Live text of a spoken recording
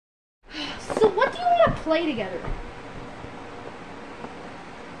play together?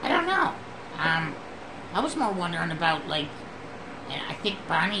 I don't know. I was more wondering about, like, and I think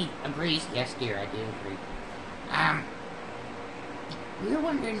Bonnie agrees. Yes, dear, I do agree. We were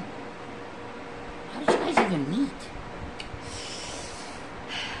wondering, how did you guys even meet?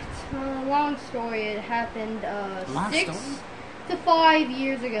 It's a long story. It happened 6 story? to 5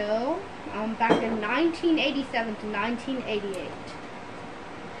 years ago, back in 1987 to 1988.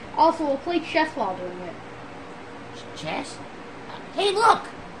 Also, we'll play chess while doing it. Chess? Hey, look!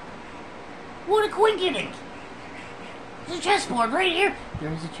 What a coincidence! There's a chessboard right here!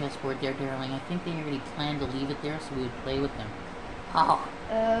 There is a chessboard there, darling. I think they already planned to leave it there so we would play with them. Oh.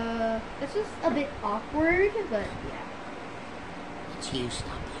 This is a bit awkward, but yeah. It's you.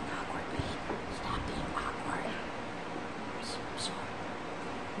 Stop being awkward, babe. Stop being awkward. I'm sorry.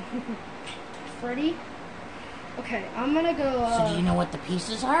 Freddy? Okay, I'm gonna go, So do you know what the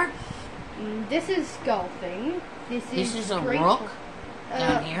pieces are? This is golfing. This is a straight rook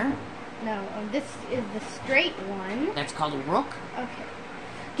down here? No, this is the straight one. That's called a rook? Okay.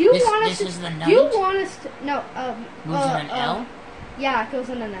 Do you want us this to... is the knight? Do you want us to... No, moves in an L? Yeah, it goes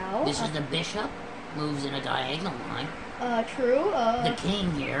in an L. This is the bishop. Moves in a diagonal line. True. The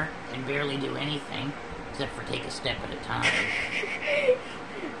king here can barely do anything except for take a step at a time.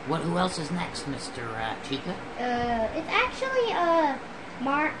 Who else is next, Mr. Chica? It's actually,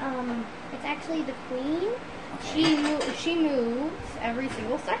 it's actually the queen. Okay. She moves every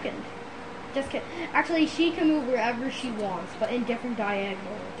single second. Just kidding. Actually, she can move wherever she wants, but in different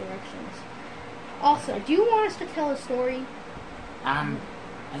diagonal directions. Also, do you want us to tell a story? I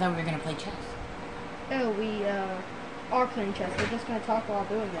thought we were going to play chess. No, we, are playing chess. We're just going to talk while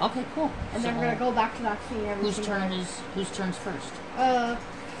doing it. Okay, cool. And then we're going to go back to that scene every single time. Whose turn's first?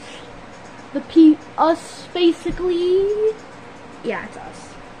 Us, basically. Yeah, it's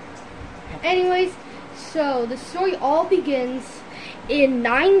us. Anyways, so the story all begins in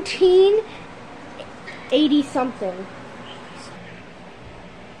 1980 something.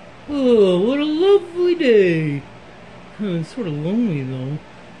 Oh, what a lovely day. It's sort of lonely though.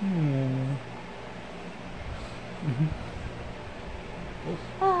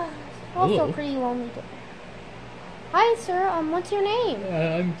 Also Hello. pretty lonely day. Hi, sir. What's your name?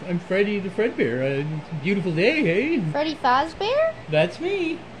 I'm Freddy the Fredbear. It's a beautiful day, hey? Freddy Fazbear? That's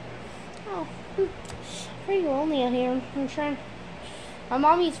me. Oh, pretty lonely out here. I'm trying. My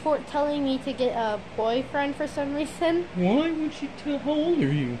mommy's telling me to get a boyfriend for some reason. Why would she tell? How old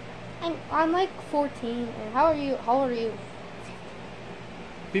are you? I'm like 14. And how old are you?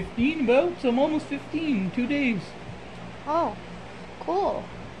 15 about? So I'm almost 15 in 2 days. Oh, cool.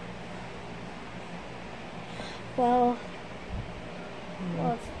 Well,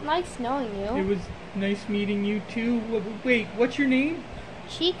 it's nice knowing you. It was nice meeting you too. Wait, what's your name?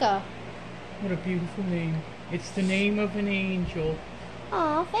 Chica. What a beautiful name. It's the name of an angel.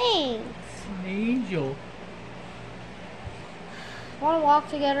 Aw, thanks. An angel. Want to walk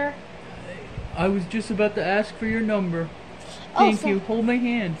together? I was just about to ask for your number. Thank you. Hold my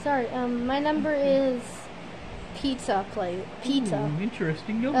hand. Sorry, my number is pizza. Pizza. Ooh,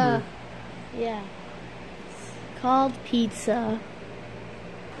 interesting number. Yeah. It's called pizza.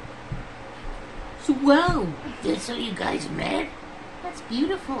 So, wow, that's how you guys met? That's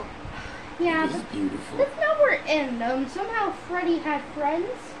beautiful. Yeah, It is beautiful. that's not where it ends. Somehow Freddy had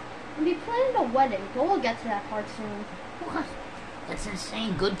friends, and they planned a wedding. But we'll get to that part soon. What? That's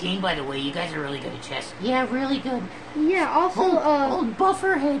insane. Good game, by the way. You guys are really good at chess. Yeah, really good. Yeah, also, Old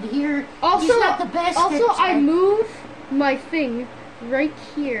Bufferhead here. Also, he's not the best. Also, at I moved my thing right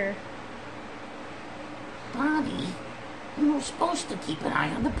here. Bobby, you were supposed to keep an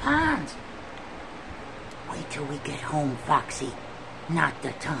eye on the pond. Wait till we get home, Foxy. Not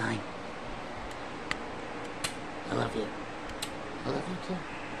the time. I love you. I love you too.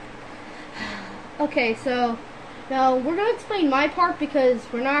 Okay, so now we're gonna explain my part because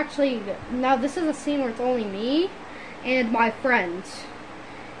we're not actually. Now this is a scene where it's only me and my friends,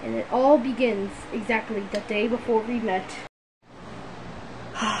 and it all begins exactly the day before we met.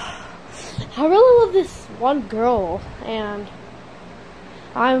 I really love this one girl, and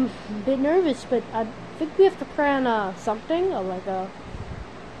I'm a bit nervous, but I think we have to plan something, like a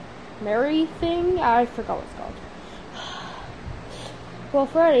Mary thing. I forgot what it's called. Well,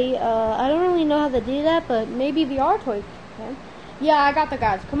 Freddy, I don't really know how to do that, but maybe the toy can. Yeah, I got the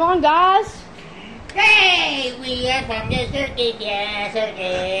guys. Come on, guys! Hey, we are from the circus, yeah,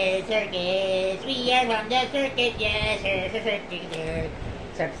 circus, circus. We are from the circus, yeah, circus, circus,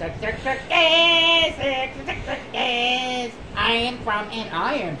 circus. I am from the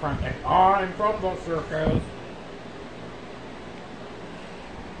circus.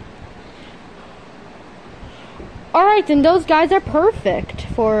 Alright, then those guys are perfect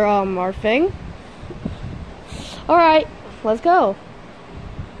for our thing. Alright, let's go.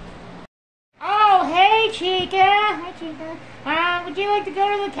 Oh, hey, Chica. Hi, Chica. Would you like to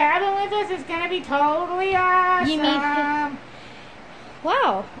go to the cabin with us? It's gonna be totally awesome. You mean...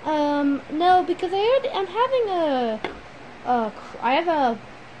 Wow. No, because I'm having I have a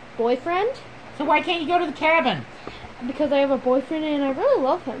boyfriend. So why can't you go to the cabin? Because I have a boyfriend and I really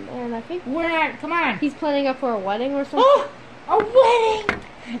love him, and I think Come on. he's planning up for a wedding or something. Oh, a wedding!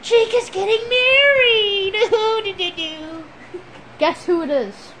 Chica's getting married. Do. Guess who it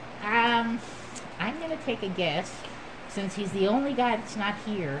is? I'm gonna take a guess, since he's the only guy that's not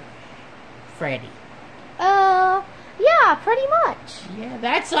here. Freddy. Yeah, pretty much. Yeah,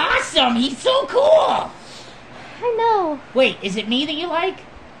 that's awesome. He's so cool. I know. Wait, is it me that you like?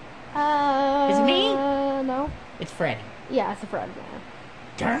 Is it me? No. It's Freddy. Yeah, it's a friend, man.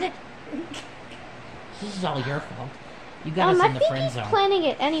 Darn it. This is all your fault. You got us in the friend I think zone. he's planning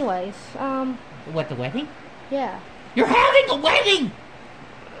it anyways. What, the wedding? Yeah. You're having a wedding!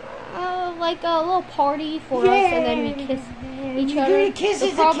 Like a little party for us, and then we kiss each other. We're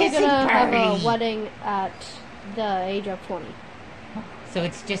probably kissing gonna have party. a wedding at the age of 20. So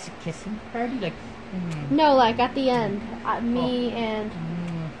it's just a kissing party? Like, No, like at the end, me and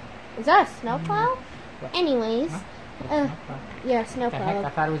is that a snowplow? Anyways, yeah, the heck, I snowplow.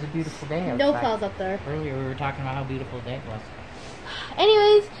 thought it was a beautiful day outside. Snowplow's up there. Earlier we were talking about how beautiful the day it was.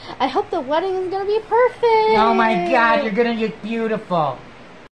 Anyways, I hope the wedding is gonna be perfect. Oh my god, you're gonna get beautiful.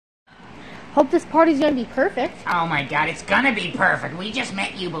 Hope this party's gonna be perfect. Oh my god, it's gonna be perfect. We just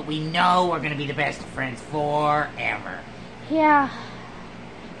met you, but we know we're gonna be the best of friends forever. Yeah.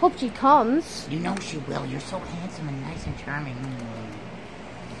 Hope she comes. You know she will. You're so handsome and nice and charming.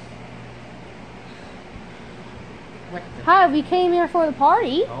 What the... Hi, we came here for the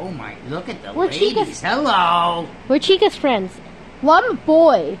party. Oh my, look at the We're ladies. Chica's... Hello. We're Chica's friends. Well, I'm a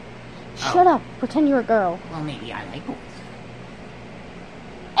boy. Oh. Shut up. Pretend you're a girl. Well, maybe I like boys.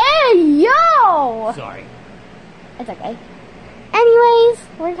 Hey, yo! Sorry. It's okay. Anyways,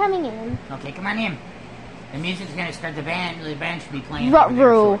 we're coming in. Okay, come on in. The music's gonna start. The band should be playing.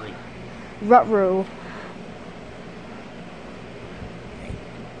 Rut-roo. Rut-roo.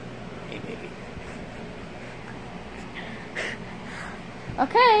 Hey, baby.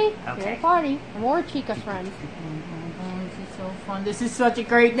 Okay. Okay. Here's a party. More Chica friends. This is so fun. This is such a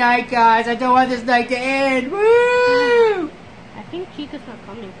great night, guys. I don't want this night to end. Woo! I think Chica's not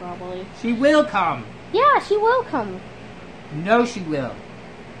coming, probably. She will come. Yeah, she will come. No, she will.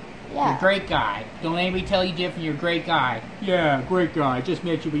 You're Yeah. a great guy. Don't anybody tell you different. You're a great guy. Yeah, great guy. Just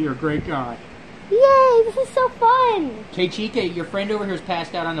met you, but you're a great guy. Yay, this is so fun. Okay, Chica, your friend over here is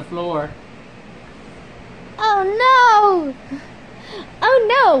passed out on the floor. Oh, no. Oh,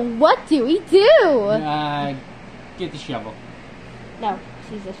 no. What do we do? Get the shovel. No,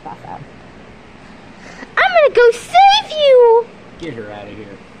 she's just passed out. I'm gonna go save you. Get her out of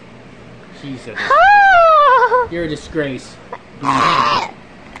here. She's a Ah! You're a disgrace.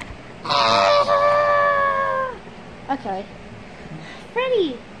 Okay.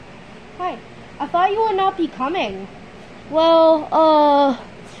 Freddy. Hi. I thought you would not be coming. Well,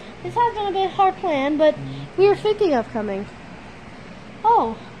 this has been a bit hard plan, but we were thinking of coming.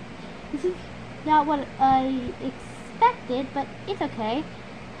 Oh. This is not what I expected, but it's okay.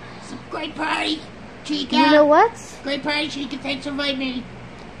 It's a great party, Chica. You know what? Great party, Chica. Thanks for inviting me.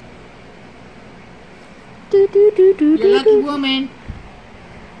 Do do do do You're a lucky do. woman.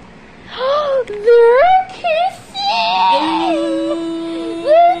 They're kissing!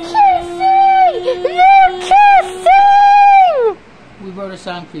 They're kissing! They're kissing! We wrote a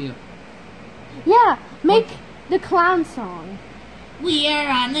song for you. Yeah, make the clown song. We are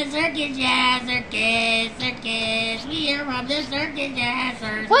on the circus, yeah, circus. We are on the circus, yeah,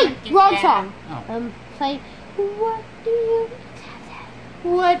 circus. Wait, wrong song. Oh. Play.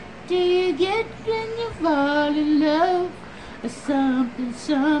 What do you get when you fall in love? Something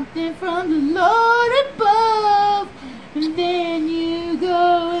from the Lord above. And then you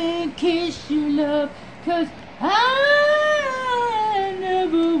go and kiss your love. 'Cause I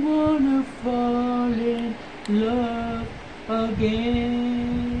never wanna fall in love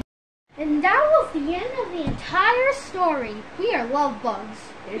again. And that was the end of the entire story. We are love bugs.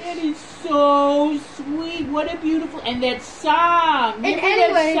 That is so sweet. What a beautiful... And that song. And Remember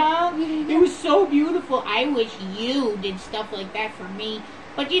anyway, that song? It was so beautiful. I wish you did stuff like that for me.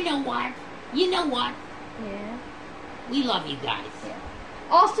 But you know what? Yeah. We love you guys. Yeah.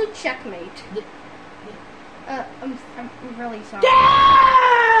 Also, checkmate. I'm really sorry.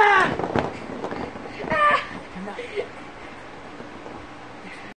 Ah! Ah!